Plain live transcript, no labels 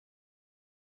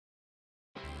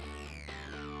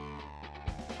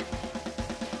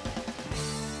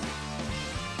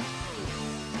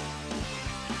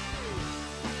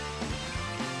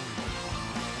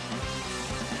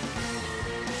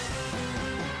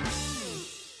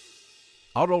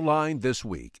Autoline This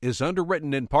Week is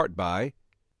underwritten in part by...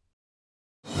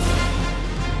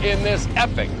 In this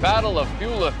epic battle of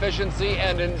fuel efficiency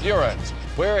and endurance,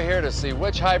 we're here to see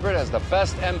which hybrid has the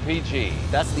best MPG.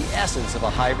 That's the essence of a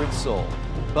hybrid soul.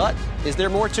 But is there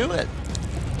more to it?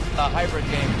 The Hybrid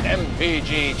Game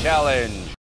MPG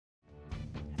Challenge.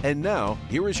 And now,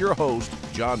 here is your host,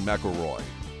 John McElroy.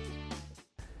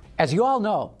 As you all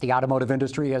know, the automotive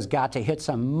industry has got to hit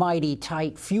some mighty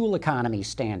tight fuel economy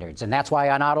standards. And that's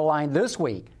why on Autoline this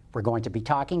week, we're going to be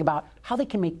talking about how they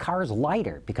can make cars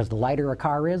lighter, because the lighter a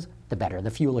car is, the better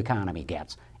the fuel economy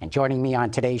gets. And joining me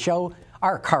on today's show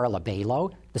are Carla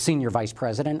Balo, the Senior Vice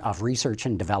President of Research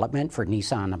and Development for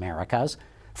Nissan Americas.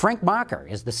 Frank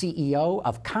Macher is the CEO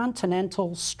of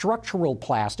Continental Structural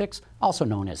Plastics, also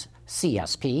known as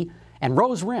CSP. And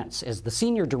Rose Rintz is the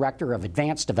Senior Director of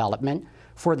Advanced Development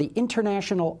for the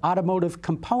International Automotive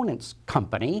Components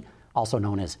Company, also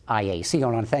known as IAC. I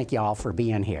want to thank you all for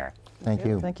being here. Thank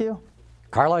you. Thank you.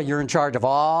 Carla, you're in charge of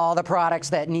all the products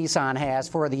that Nissan has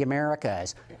for the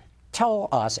Americas. Tell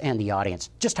us and the audience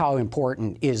just how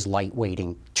important is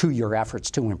lightweighting to your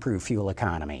efforts to improve fuel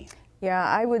economy? Yeah,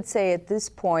 I would say at this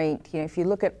point, if you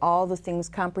look at all the things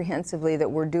comprehensively that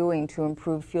we're doing to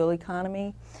improve fuel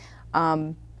economy,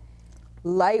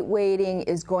 lightweighting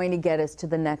is going to get us to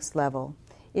the next level.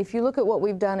 If you look at what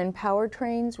we've done in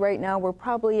powertrains, right now we're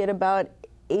probably at about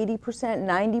 80%,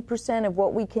 90% of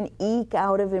what we can eke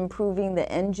out of improving the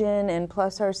engine and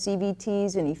plus our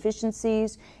CVTs and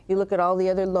efficiencies. You look at all the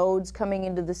other loads coming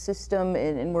into the system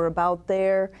and we're about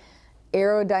there.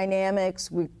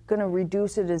 Aerodynamics, we're going to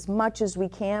reduce it as much as we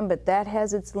can, but that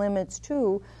has its limits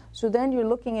too. So then you're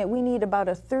looking at, we need about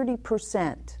a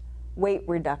 30% weight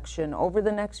reduction over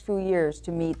the next few years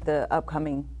to meet the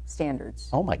upcoming standards.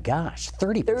 Oh my gosh,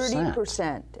 30%.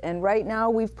 30%. And right now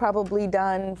we've probably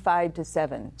done 5 to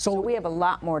 7. So we have a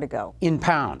lot more to go. In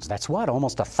pounds, that's what,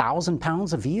 almost 1,000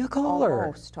 pounds a vehicle?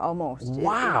 Almost.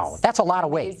 Wow, that's a lot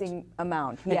of weight. Amazing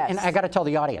amount, yes. And I got to tell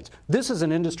the audience, this is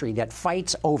an industry that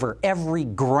fights over every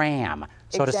gram.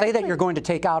 So to say that you're going to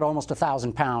take out almost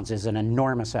 1,000 pounds is an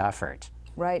enormous effort.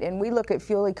 Right, and we look at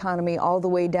fuel economy all the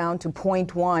way down to 0.1,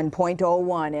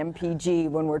 0.01 MPG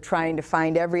when we're trying to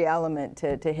find every element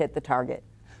to hit the target.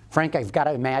 Frank, I've got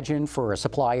to imagine for a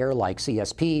supplier like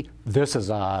CSP, this is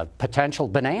a potential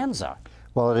bonanza.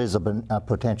 Well, it is a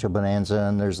potential bonanza,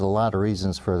 and there's a lot of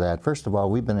reasons for that. First of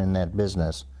all, we've been in that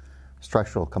business,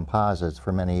 structural composites,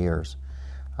 for many years.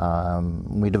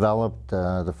 We developed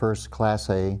the first Class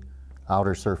A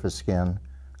outer surface skin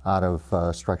out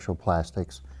of structural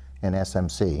plastics in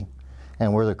SMC,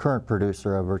 and we're the current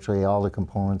producer of virtually all the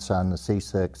components on the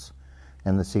C6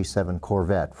 and the C7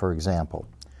 Corvette, for example.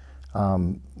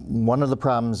 One of the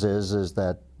problems is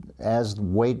that as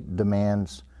weight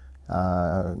demands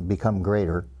become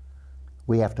greater,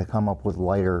 we have to come up with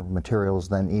lighter materials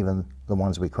than even the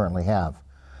ones we currently have.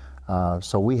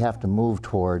 So we have to move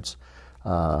towards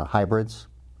hybrids.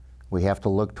 We have to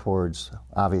look towards,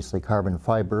 obviously, carbon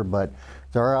fiber, but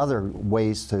there are other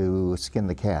ways to skin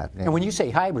the cat. And when you say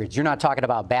hybrids, you're not talking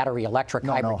about battery electric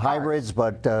hybrid cars. Hybrids,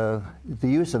 but the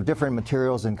use of different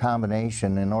materials in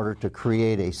combination in order to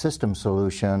create a system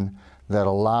solution that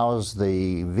allows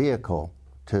the vehicle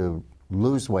to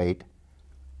lose weight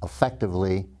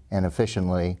effectively and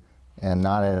efficiently and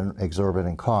not at an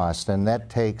exorbitant cost. And that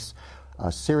takes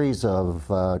a series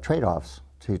of trade-offs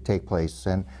to take place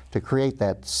and to create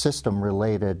that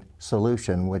system-related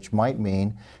solution, which might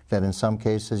mean that in some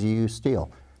cases you use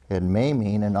steel. It may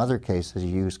mean in other cases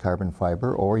you use carbon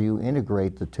fiber, or you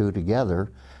integrate the two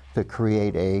together to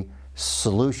create a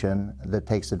solution that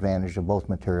takes advantage of both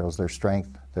materials, their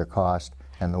strength, their cost,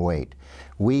 and the weight.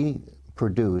 We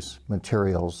produce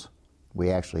materials.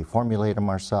 We actually formulate them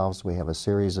ourselves. We have a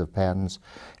series of patents,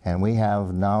 and we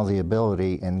have now the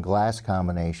ability in glass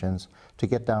combinations to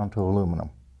get down to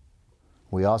aluminum.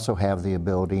 We also have the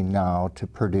ability now to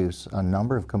produce a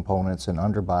number of components in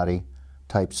underbody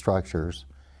type structures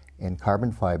in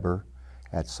carbon fiber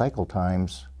at cycle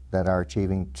times that are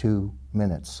achieving 2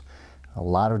 minutes. A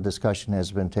lot of discussion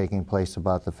has been taking place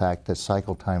about the fact that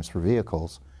cycle times for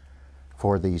vehicles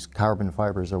for these carbon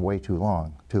fibers are way too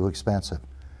long, too expensive.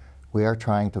 We are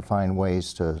trying to find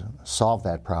ways to solve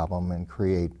that problem and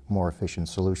create more efficient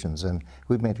solutions, and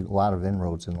we've made a lot of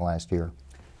inroads in the last year.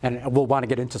 And we'll want to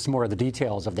get into some more of the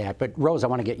details of that. But Rose, I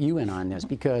want to get you in on this,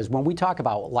 because when we talk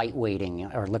about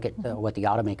lightweighting or look at what the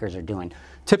automakers are doing,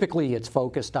 typically it's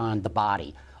focused on the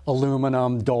body,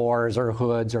 aluminum doors or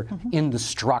hoods, or in the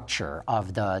structure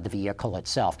of the vehicle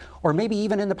itself, or maybe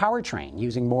even in the powertrain,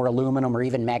 using more aluminum or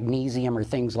even magnesium or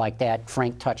things like that.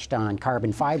 Frank touched on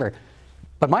carbon fiber.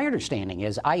 But my understanding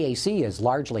is IAC is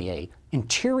largely a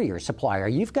interior supplier.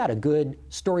 You've got a good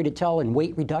story to tell in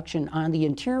weight reduction on the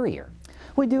interior.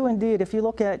 We do indeed. If you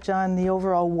look at, John, the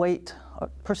overall weight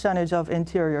percentage of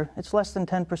interior, it's less than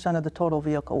 10% of the total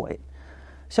vehicle weight.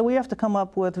 So we have to come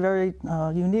up with very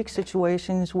unique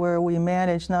situations where we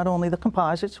manage not only the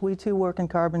composites, we too work in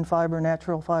carbon fiber,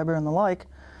 natural fiber, and the like,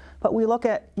 but we look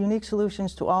at unique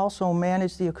solutions to also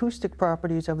manage the acoustic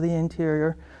properties of the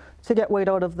interior to get weight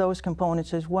out of those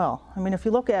components as well. I mean, if you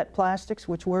look at plastics,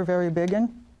 which we're very big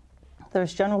in,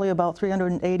 there's generally about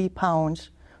 380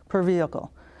 pounds per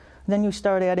vehicle. Then you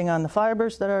start adding on the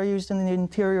fibers that are used in the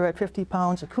interior at 50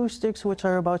 pounds, acoustics, which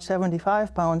are about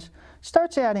 75 pounds,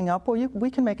 starts adding up where we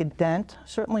can make a dent,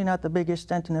 certainly not the biggest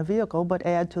dent in a vehicle, but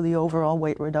add to the overall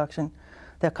weight reduction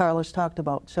that Carla's talked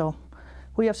about. So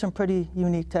we have some pretty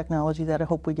unique technology that I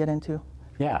hope we get into.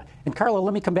 Yeah, and Carla,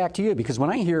 let me come back to you, because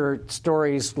when I hear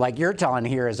stories like you're telling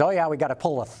here is, oh yeah, we got to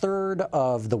pull a third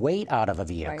of the weight out of a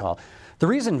vehicle. Right. The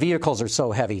reason vehicles are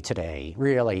so heavy today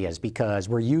really is because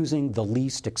we're using the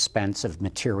least expensive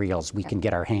materials we can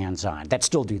get our hands on that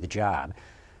still do the job.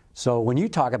 So when you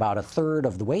talk about a third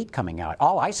of the weight coming out,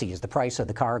 all I see is the price of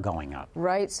the car going up.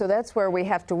 Right, so that's where we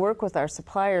have to work with our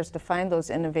suppliers to find those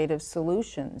innovative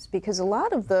solutions, because a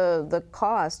lot of the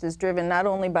cost is driven not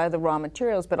only by the raw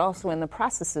materials but also in the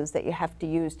processes that you have to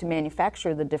use to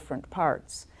manufacture the different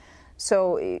parts.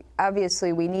 So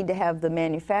obviously we need to have the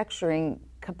manufacturing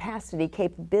capacity,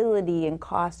 capability, and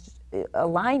cost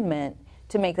alignment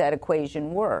to make that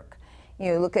equation work.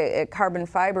 You look at carbon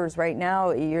fibers right now,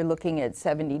 you're looking at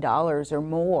 $70 or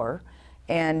more.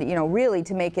 And really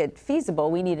to make it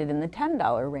feasible, we need it in the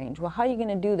 $10 range. Well, how are you going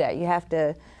to do that? You have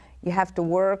to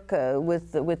work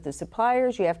with the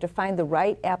suppliers. You have to find the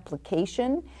right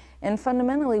application. And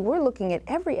fundamentally, we're looking at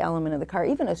every element of the car,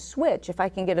 even a switch. If I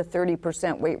can get a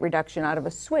 30% weight reduction out of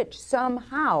a switch,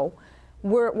 somehow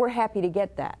we're happy to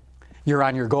get that. You're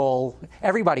on your goal.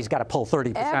 Everybody's got to pull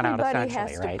 30% out, essentially, right? Everybody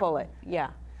has to pull it,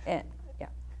 yeah.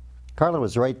 Carla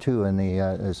was right, too, in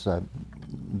this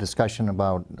discussion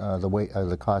about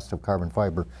the cost of carbon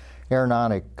fiber.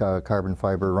 Aeronautic carbon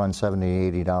fiber runs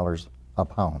 $70 to $80 a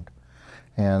pound.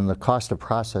 And the cost of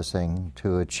processing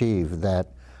to achieve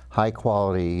that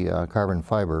high-quality carbon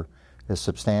fiber is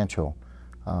substantial.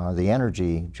 The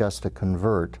energy just to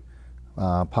convert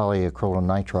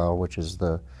polyacrylonitrile, which is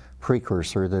the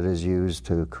precursor that is used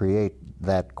to create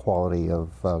that quality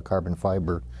of carbon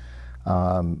fiber,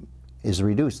 is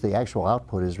reduced. The actual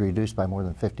output is reduced by more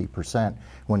than 50%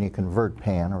 when you convert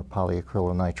PAN, or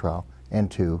polyacrylonitrile,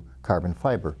 into carbon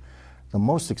fiber. The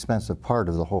most expensive part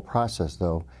of the whole process,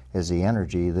 though, is the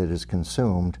energy that is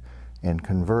consumed in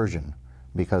conversion,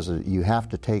 because you have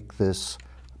to take this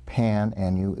PAN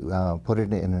and you put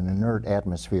it in an inert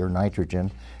atmosphere,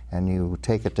 nitrogen, and you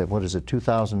take it to,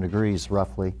 2,000 degrees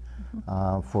roughly,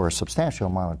 for a substantial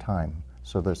amount of time.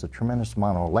 So there's a tremendous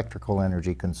amount of electrical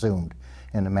energy consumed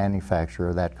in the manufacture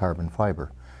of that carbon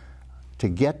fiber. To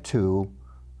get to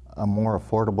a more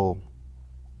affordable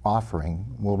offering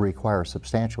will require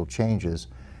substantial changes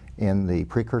in the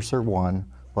precursor one,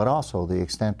 but also the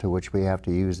extent to which we have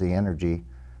to use the energy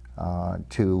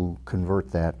to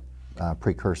convert that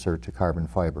precursor to carbon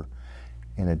fiber.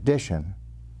 In addition,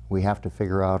 we have to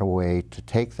figure out a way to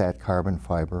take that carbon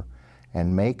fiber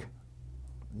and make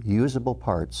usable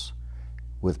parts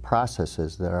with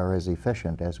processes that are as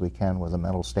efficient as we can with a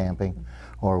metal stamping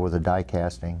or with a die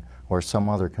casting or some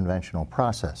other conventional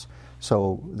process.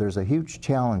 So there's a huge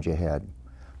challenge ahead.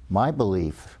 My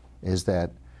belief is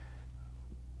that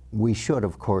we should,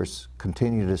 of course,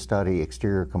 continue to study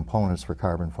exterior components for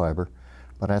carbon fiber,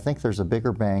 but I think there's a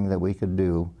bigger bang that we could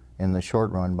do in the short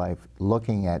run by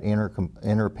looking at inner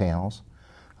panels,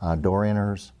 door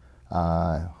inners,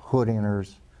 hood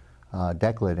inners,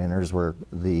 deck lid inners, where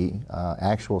the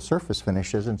actual surface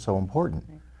finish isn't so important.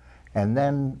 And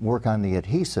then work on the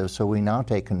adhesive, so we now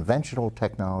take conventional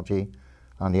technology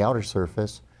on the outer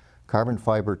surface, carbon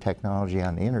fiber technology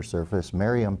on the inner surface,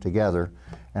 marry them together,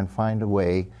 and find a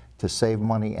way to save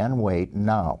money and weight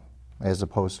now, as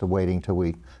opposed to waiting till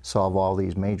we solve all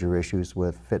these major issues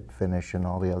with fit, finish, and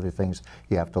all the other things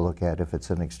you have to look at if it's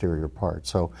an exterior part.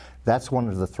 So that's one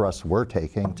of the thrusts we're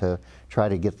taking to try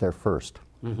to get there first.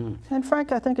 Mm-hmm. And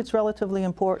Frank, I think it's relatively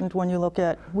important when you look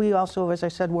at, we also, as I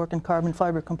said, work in carbon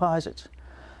fiber composites.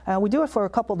 We do it for a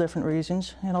couple different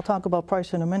reasons, and I'll talk about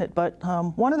price in a minute, but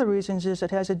one of the reasons is it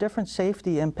has a different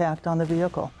safety impact on the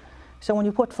vehicle. So when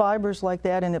you put fibers like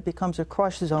that in, it becomes a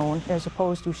crush zone as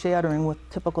opposed to shattering with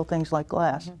typical things like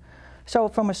glass. Mm-hmm. So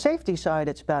from a safety side,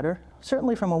 it's better,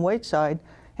 certainly from a weight side,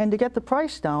 and to get the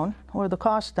price down, or the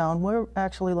cost down, we're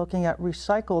actually looking at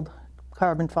recycled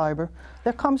carbon fiber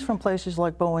that comes from places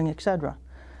like Boeing, etc.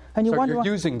 And So you're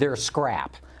using their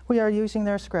scrap. We are using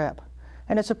their scrap.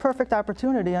 And it's a perfect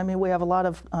opportunity. I mean, we have a lot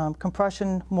of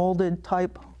compression molded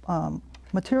type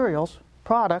materials,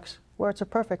 products, where it's a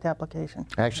perfect application.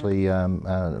 Actually,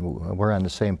 we're on the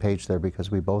same page there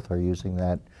because we both are using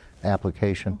that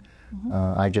application.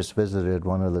 I just visited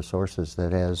one of the sources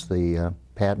that has the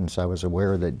patents. I was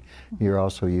aware that you're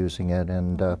also using it,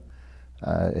 and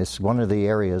it's one of the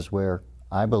areas where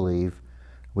I believe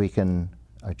we can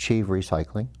achieve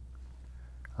recycling.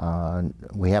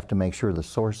 We have to make sure the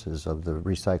sources of the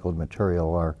recycled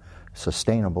material are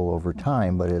sustainable over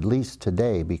time, but at least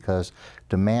today, because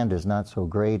demand is not so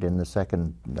great in the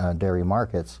secondary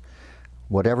markets,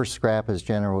 whatever scrap is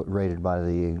generated by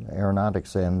the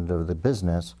aeronautics end of the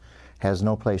business has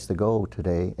no place to go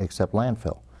today except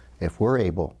landfill. If we're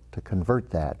able to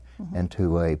convert that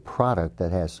into a product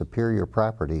that has superior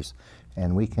properties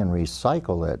and we can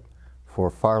recycle it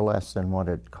for far less than what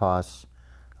it costs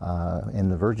in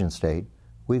the virgin state,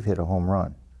 we've hit a home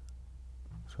run.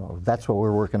 So that's what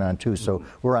we're working on too. So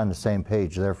we're on the same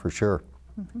page there for sure.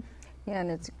 Yeah,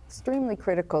 and it's extremely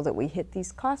critical that we hit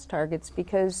these cost targets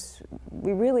because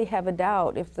we really have a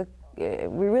doubt if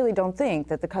we really don't think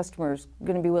that the customer's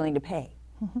going to be willing to pay.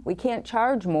 We can't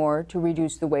charge more to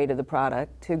reduce the weight of the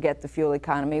product to get the fuel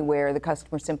economy where the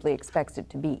customer simply expects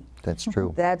it to be. That's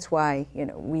true. That's why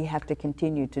we have to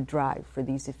continue to drive for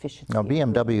these efficiencies. Now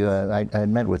BMW, I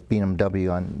met with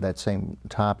BMW on that same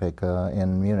topic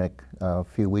in Munich a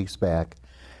few weeks back,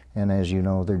 and as you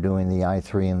know, they're doing the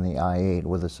i3 and the i8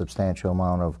 with a substantial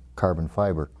amount of carbon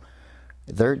fiber.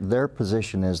 Their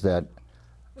position is that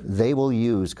they will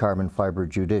use carbon fiber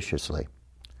judiciously.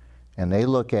 And they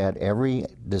look at every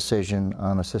decision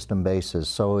on a system basis.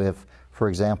 So if, for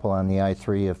example, on the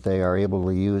i3, if they are able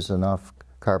to use enough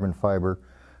carbon fiber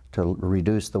to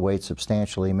reduce the weight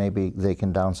substantially, maybe they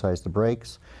can downsize the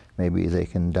brakes, maybe they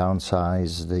can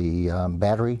downsize the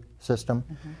battery system,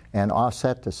 and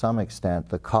offset to some extent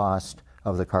the cost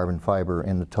of the carbon fiber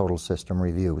in the total system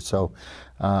review. So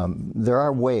there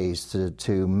are ways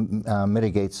to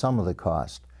mitigate some of the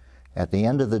cost. At the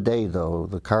end of the day, though,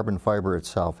 the carbon fiber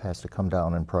itself has to come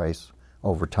down in price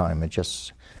over time. It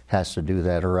just has to do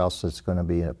that, or else it's going to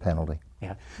be a penalty.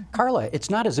 Yeah. Carla,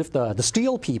 it's not as if the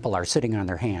steel people are sitting on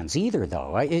their hands either,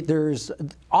 though. There's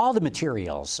all the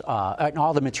materials, and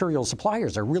all the material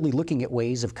suppliers are really looking at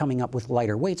ways of coming up with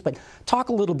lighter weights. But talk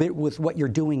a little bit with what you're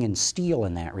doing in steel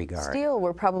in that regard. Steel,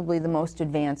 we're probably the most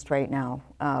advanced right now.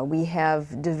 We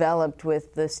have developed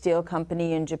with the steel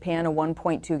company in Japan a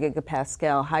 1.2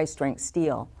 gigapascal high-strength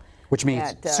steel. Which means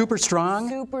super strong?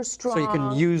 Super strong. So you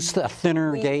can use a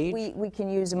thinner gauge? We can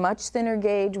use a much thinner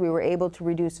gauge. We were able to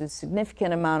reduce a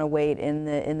significant amount of weight in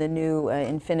the new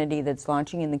Infinity that's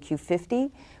launching in the Q50.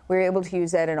 We were able to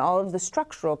use that in all of the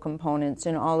structural components,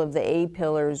 in all of the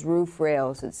A-pillars, roof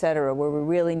rails, et cetera, where we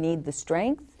really need the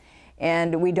strength.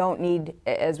 And we don't need,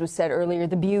 as was said earlier,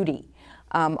 the beauty.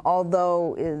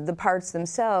 Although the parts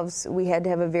themselves, we had to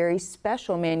have a very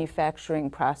special manufacturing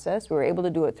process. We were able to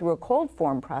do it through a cold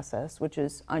form process, which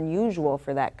is unusual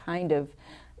for that kind of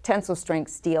tensile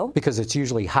strength steel. Because it's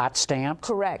usually hot stamped?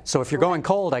 Correct. So if you're going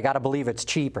cold, I got to believe it's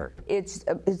cheaper. It's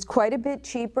quite a bit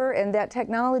cheaper, and that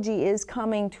technology is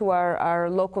coming to our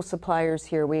local suppliers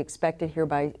here. We expect it here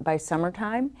by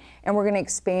summertime, and we're going to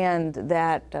expand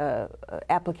that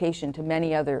application to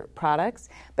many other products.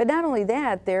 But not only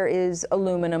that, there is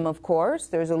aluminum, of course.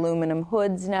 There's aluminum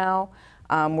hoods now.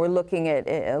 We're looking at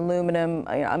aluminum,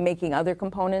 making other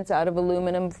components out of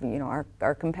aluminum.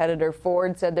 Our competitor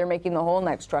Ford said they're making the whole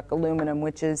next truck aluminum,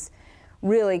 which is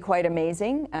really quite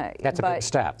amazing. That's a big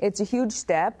step. It's a huge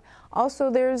step. Also,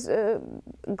 there's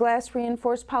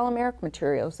glass-reinforced polymeric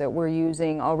materials that we're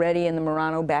using already in the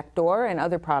Murano back door and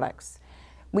other products.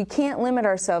 We can't limit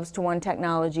ourselves to one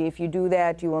technology. If you do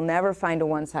that, you will never find a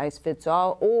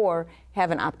one-size-fits-all or have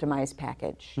an optimized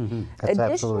package. That's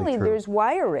Additionally, true. There's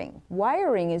wiring.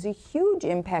 Wiring is a huge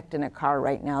impact in a car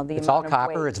right now. It's all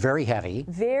copper. It's very heavy.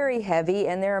 Very heavy,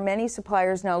 and there are many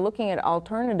suppliers now looking at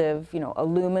alternative,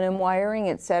 aluminum wiring,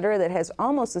 et cetera, that has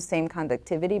almost the same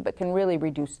conductivity but can really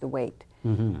reduce the weight.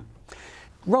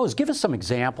 Rose, give us some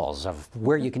examples of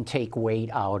where you can take weight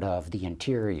out of the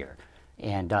interior.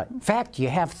 And in fact, you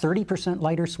have 30%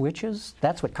 lighter switches?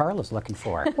 That's what Carla's looking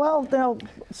for. Well,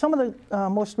 some of the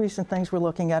most recent things we're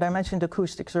looking at, I mentioned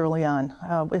acoustics early on.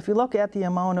 If you look at the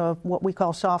amount of what we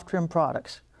call soft trim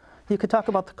products, you could talk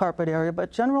about the carpet area,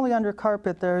 but generally under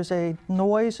carpet there's a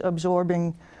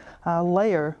noise-absorbing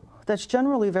layer that's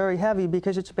generally very heavy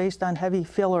because it's based on heavy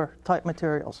filler type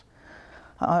materials.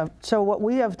 So what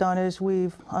we have done is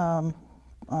we've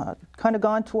kind of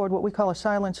gone toward what we call a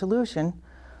silent solution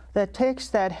that takes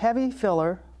that heavy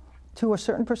filler to a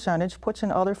certain percentage, puts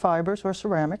in other fibers or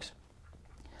ceramics.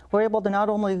 We're able to not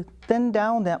only thin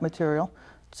down that material,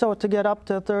 so to get up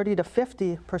to 30 to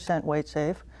 50% weight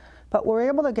save, but we're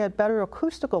able to get better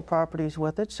acoustical properties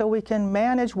with it, so we can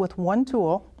manage with one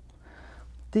tool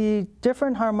the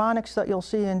different harmonics that you'll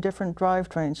see in different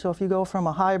drivetrains. So if you go from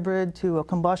a hybrid to a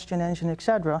combustion engine,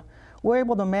 etc., we're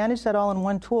able to manage that all in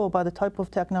one tool by the type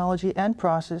of technology and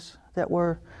process that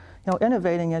we're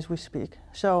innovating as we speak.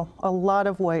 So a lot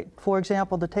of weight. For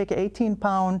example, to take an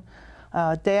 18-pound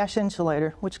dash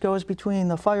insulator, which goes between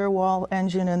the firewall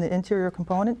engine and the interior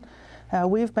component,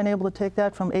 we've been able to take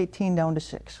that from 18 down to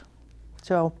 6.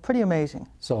 So pretty amazing.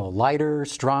 So lighter,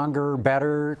 stronger,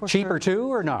 better, cheaper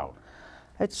too, or no?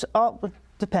 It's all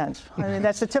depends. I mean,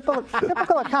 that's the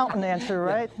typical accountant answer,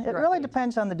 right? It really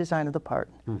depends on the design of the part.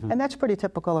 And that's pretty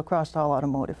typical across all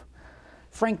automotive.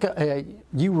 Frank,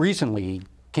 you recently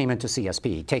came into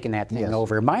CSP, taking that thing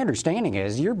over. My understanding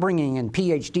is you're bringing in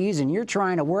PhDs and you're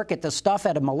trying to work at the stuff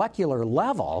at a molecular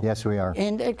level. Yes, we are.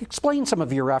 And explain some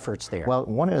of your efforts there. Well,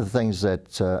 one of the things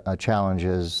that's a challenge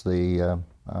is the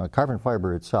carbon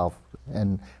fiber itself.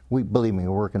 And believe me,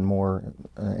 we're working more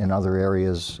in other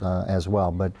areas as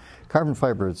well. But carbon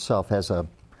fiber itself has a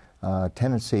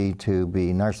tendency to be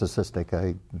narcissistic.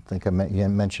 I think you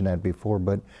mentioned that before.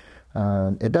 But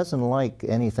it doesn't like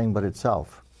anything but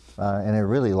itself. And it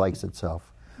really likes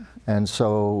itself. And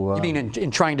so... you mean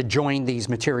in trying to join these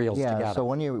materials together? Yeah, so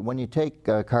when you take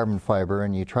carbon fiber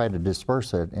and you try to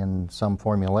disperse it in some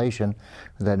formulation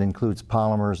that includes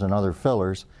polymers and other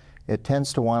fillers, it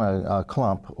tends to want a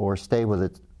clump or stay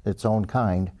with its own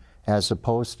kind, as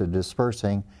opposed to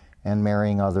dispersing and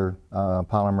marrying other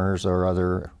polymers or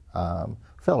other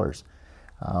fillers.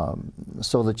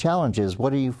 So the challenge is,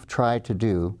 what do you try to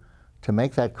do to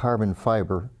make that carbon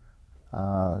fiber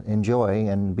enjoy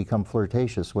and become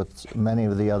flirtatious with many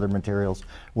of the other materials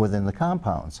within the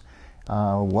compounds?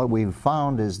 What we've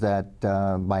found is that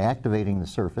by activating the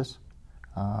surface,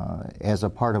 as a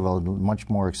part of a much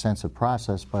more extensive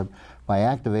process, but by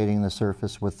activating the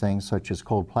surface with things such as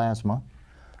cold plasma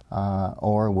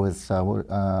or with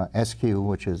SQ,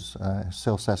 which is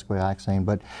silsesquioxane,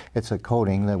 but it's a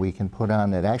coating that we can put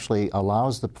on that actually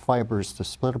allows the fibers to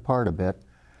split apart a bit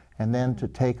and then to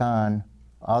take on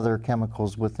other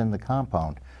chemicals within the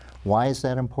compound. Why is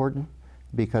that important?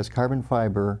 Because carbon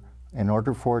fiber, in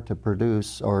order for it to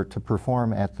produce or to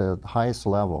perform at the highest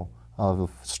level of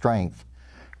strength,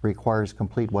 requires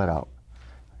complete wet out.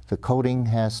 The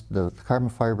carbon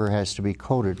fiber has to be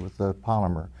coated with the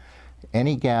polymer.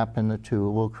 Any gap in the two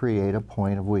will create a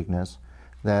point of weakness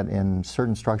that in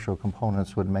certain structural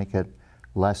components would make it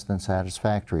less than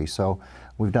satisfactory. So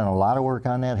we've done a lot of work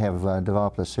on that, have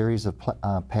developed a series of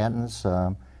patents,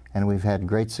 and we've had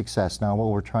great success. Now what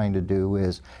we're trying to do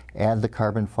is add the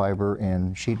carbon fiber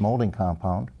in sheet molding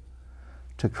compound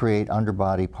to create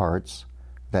underbody parts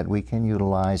that we can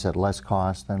utilize at less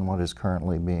cost than what is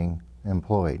currently being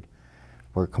employed.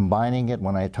 We're combining it.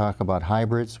 When I talk about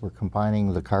hybrids, we're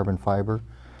combining the carbon fiber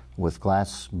with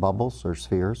glass bubbles or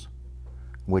spheres,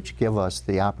 which give us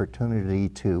the opportunity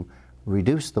to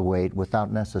reduce the weight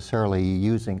without necessarily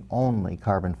using only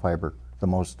carbon fiber, the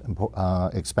most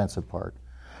expensive part.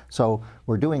 So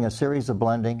we're doing a series of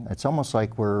blending. It's almost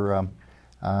like we're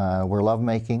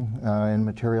lovemaking in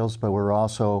materials, but we're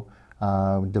also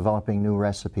developing new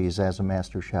recipes as a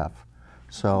master chef.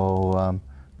 So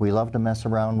we love to mess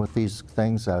around with these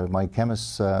things. My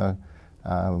chemists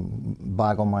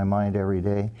boggle my mind every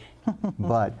day.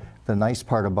 But the nice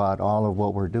part about all of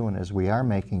what we're doing is we are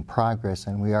making progress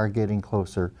and we are getting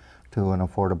closer to an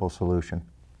affordable solution.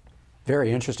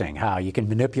 Very interesting how you can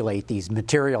manipulate these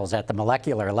materials at the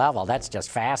molecular level. That's just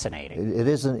fascinating. It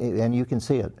is, and you can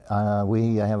see it.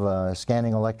 We have a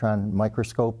scanning electron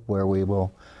microscope where we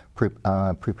will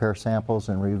prepare samples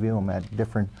and review them at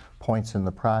different points in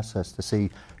the process to see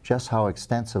just how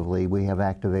extensively we have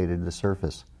activated the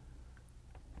surface.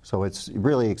 So it's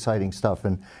really exciting stuff,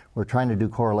 and we're trying to do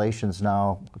correlations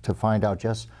now to find out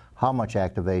just how much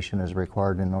activation is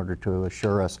required in order to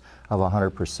assure us of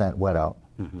 100% wet out.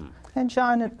 Mm-hmm. And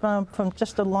John, from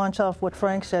just to launch off what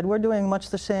Frank said, we're doing much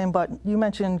the same, but you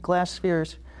mentioned glass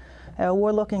spheres.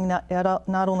 We're looking at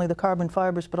not only the carbon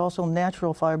fibers, but also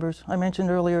natural fibers. I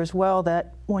mentioned earlier as well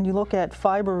that when you look at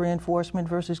fiber reinforcement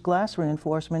versus glass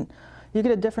reinforcement, you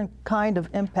get a different kind of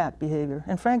impact behavior.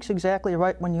 And Frank's exactly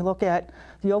right when you look at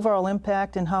the overall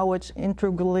impact and how it's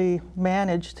integrally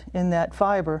managed in that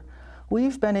fiber.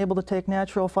 We've been able to take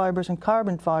natural fibers and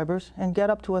carbon fibers and get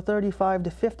up to a 35 to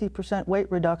 50% weight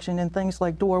reduction in things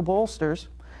like door bolsters,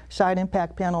 side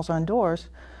impact panels on doors,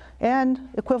 and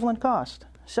equivalent cost.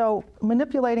 So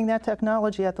manipulating that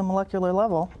technology at the molecular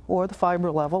level, or the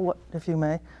fiber level, if you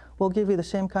may, will give you the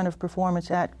same kind of performance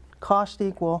at cost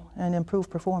equal and improved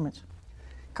performance.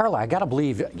 Carla, I got to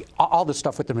believe all this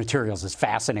stuff with the materials is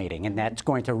fascinating, and that's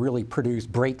going to really produce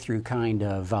breakthrough kind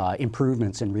of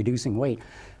improvements in reducing weight.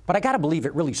 But I got to believe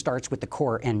it really starts with the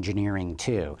core engineering,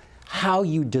 too. How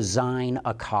you design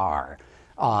a car,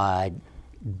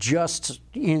 just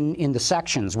in the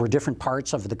sections where different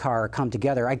parts of the car come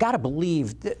together. I got to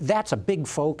believe that's a big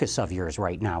focus of yours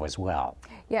right now as well.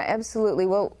 Yeah, absolutely.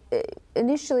 Well,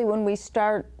 initially when we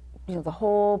start the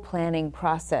whole planning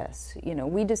process,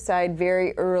 we decide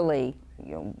very early,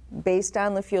 based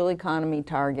on the fuel economy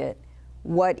target,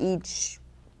 what each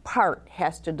part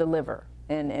has to deliver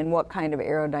and what kind of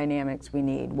aerodynamics we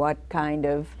need, what kind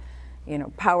of,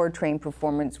 powertrain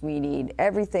performance we need.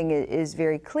 Everything is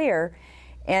very clear.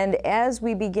 And as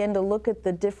we begin to look at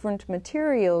the different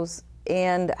materials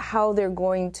and how they're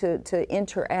going to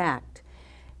interact,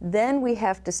 then we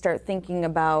have to start thinking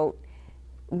about,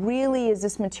 really, is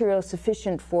this material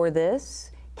sufficient for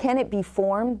this? Can it be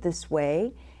formed this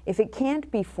way? If it can't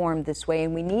be formed this way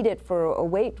and we need it for a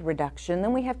weight reduction,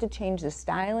 then we have to change the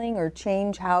styling or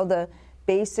change how the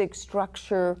basic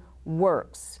structure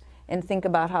works and think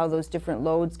about how those different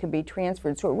loads can be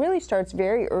transferred. So it really starts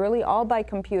very early, all by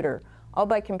computer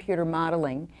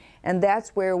modeling. And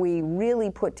that's where we really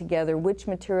put together which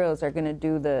materials are going to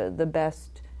do the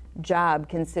best job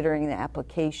considering the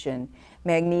application.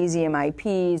 Magnesium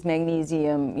IPs,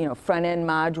 magnesium, front-end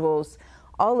modules,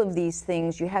 all of these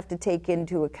things you have to take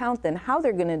into account then how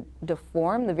they're going to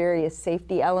deform the various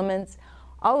safety elements.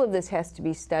 All of this has to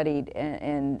be studied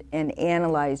and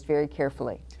analyzed very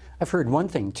carefully. I've heard one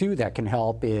thing, too, that can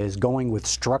help is going with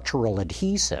structural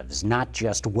adhesives, not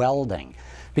just welding.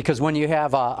 Because when you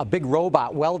have a big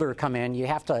robot welder come in, you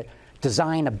have to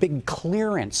design a big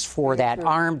clearance for that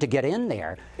arm to get in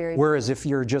there. Whereas if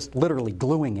you're just literally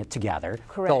gluing it together,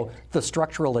 so the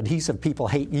structural adhesive people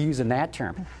hate using that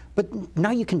term. But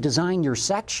now you can design your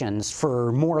sections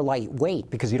for more lightweight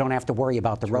because you don't have to worry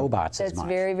about the robots as much.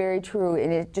 That's very, very true.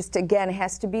 And it just, again,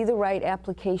 has to be the right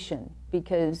application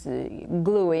because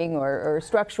gluing or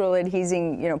structural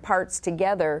adhesing, parts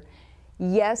together,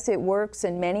 yes, it works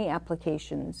in many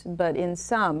applications, but in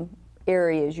some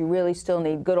areas you really still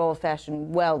need good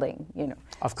old-fashioned welding,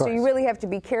 Of course. So you really have to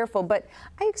be careful. But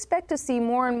I expect to see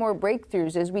more and more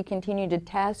breakthroughs as we continue to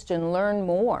test and learn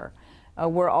more.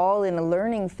 We're all in a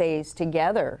learning phase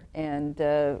together, and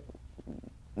the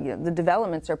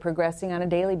developments are progressing on a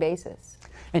daily basis.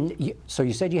 And so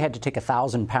you said you had to take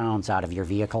 1,000 pounds out of your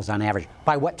vehicles on average.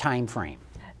 By what time frame?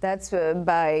 That's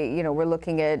by, we're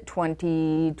looking at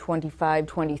 2025,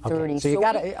 2030. Okay. So you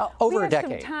got over a decade.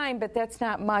 We have some time, but that's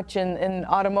not much in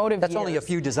automotive That's years. only a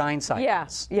few design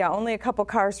cycles. Yeah, only a couple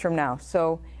cars from now.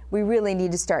 So we really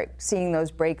need to start seeing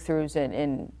those breakthroughs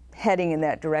and heading in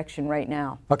that direction right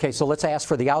now. Okay, so let's ask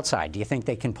for the outside. Do you think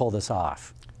they can pull this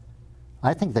off?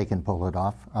 I think they can pull it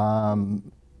off.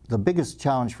 The biggest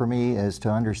challenge for me is to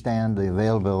understand the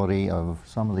availability of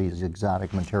some of these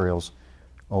exotic materials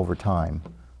over time.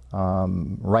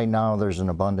 Right now there's an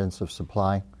abundance of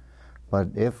supply, but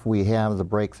if we have the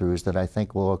breakthroughs that I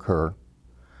think will occur,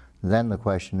 then the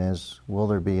question is, will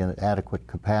there be an adequate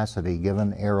capacity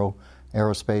given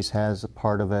aerospace has a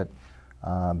part of it.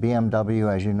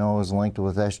 BMW, as you know, is linked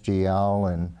with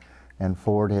SGL, and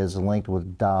Ford has linked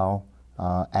with Dow,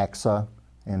 AXA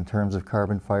in terms of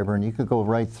carbon fiber, and you could go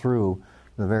right through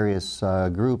the various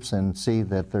groups and see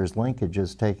that there's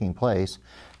linkages taking place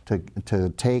to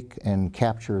take and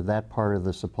capture that part of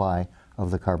the supply of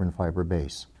the carbon fiber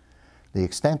base. The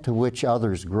extent to which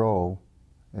others grow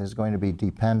is going to be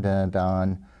dependent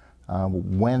on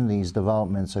when these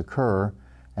developments occur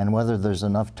and whether there's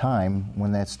enough time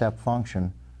when that step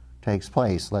function takes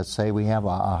place. Let's say we have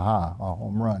a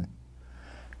home run,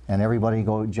 and everybody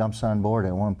jumps on board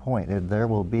at one point. There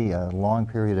will be a long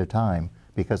period of time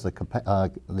because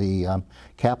the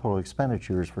capital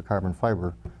expenditures for carbon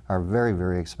fiber are very,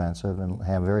 very expensive and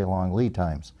have very long lead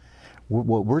times.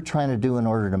 What we're trying to do in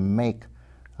order to make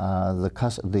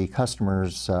the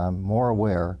customers more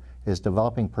aware is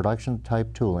developing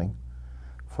production-type tooling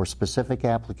for specific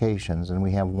applications, and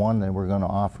we have one that we're going to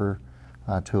offer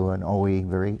to an OE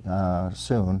very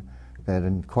soon that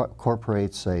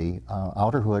incorporates a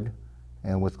outer hood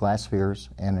and with glass spheres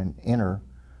and an inner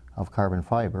of carbon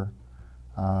fiber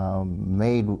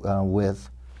made with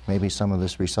maybe some of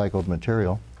this recycled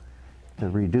material to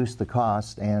reduce the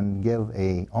cost and give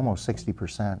a almost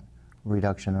 60%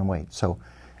 reduction in weight. So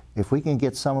if we can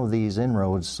get some of these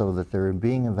inroads so that they're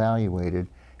being evaluated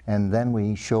and then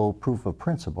we show proof of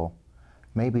principle,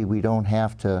 maybe we don't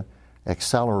have to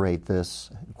accelerate this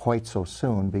quite so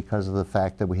soon because of the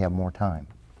fact that we have more time.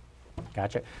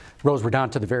 Gotcha. Rose, we're down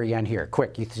to the very end here.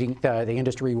 Quick, you think the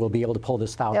industry will be able to pull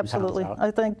this 1,000 Absolutely. pounds out?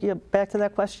 I think, back to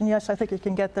that question, yes, I think it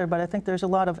can get there, but I think there's a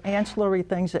lot of ancillary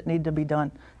things that need to be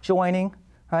done. Joining,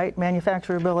 right,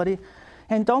 manufacturability.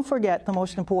 And don't forget the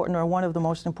most important, or one of the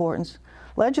most important,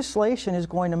 legislation is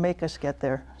going to make us get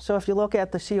there. So if you look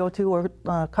at the CO2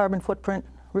 or carbon footprint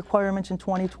requirements in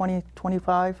 2020,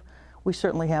 25, we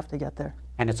certainly have to get there.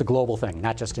 And it's a global thing,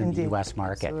 not just in Indeed. the U.S.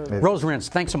 market. Absolutely. Rose Rins,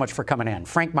 thanks so much for coming in.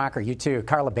 Frank Mocker, you too.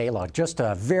 Carla Balo, just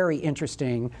a very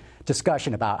interesting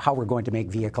discussion about how we're going to make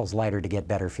vehicles lighter to get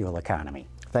better fuel economy.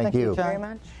 Thank you. John. Very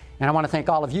much. And I want to thank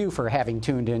all of you for having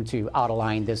tuned into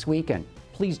Autoline this week, and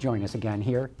please join us again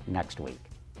here next week.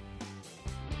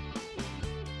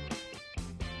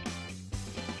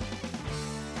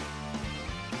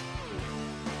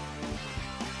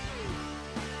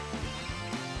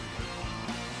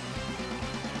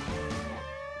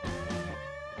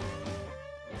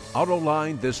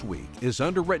 Autoline This Week is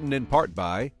underwritten in part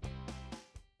by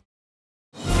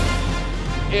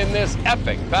In this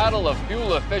epic battle of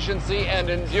fuel efficiency and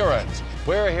endurance,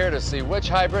 we're here to see which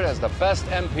hybrid has the best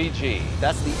MPG.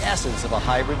 That's the essence of a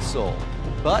hybrid soul.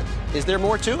 But is there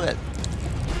more to it?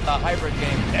 The Hybrid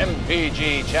Game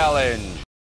MPG Challenge.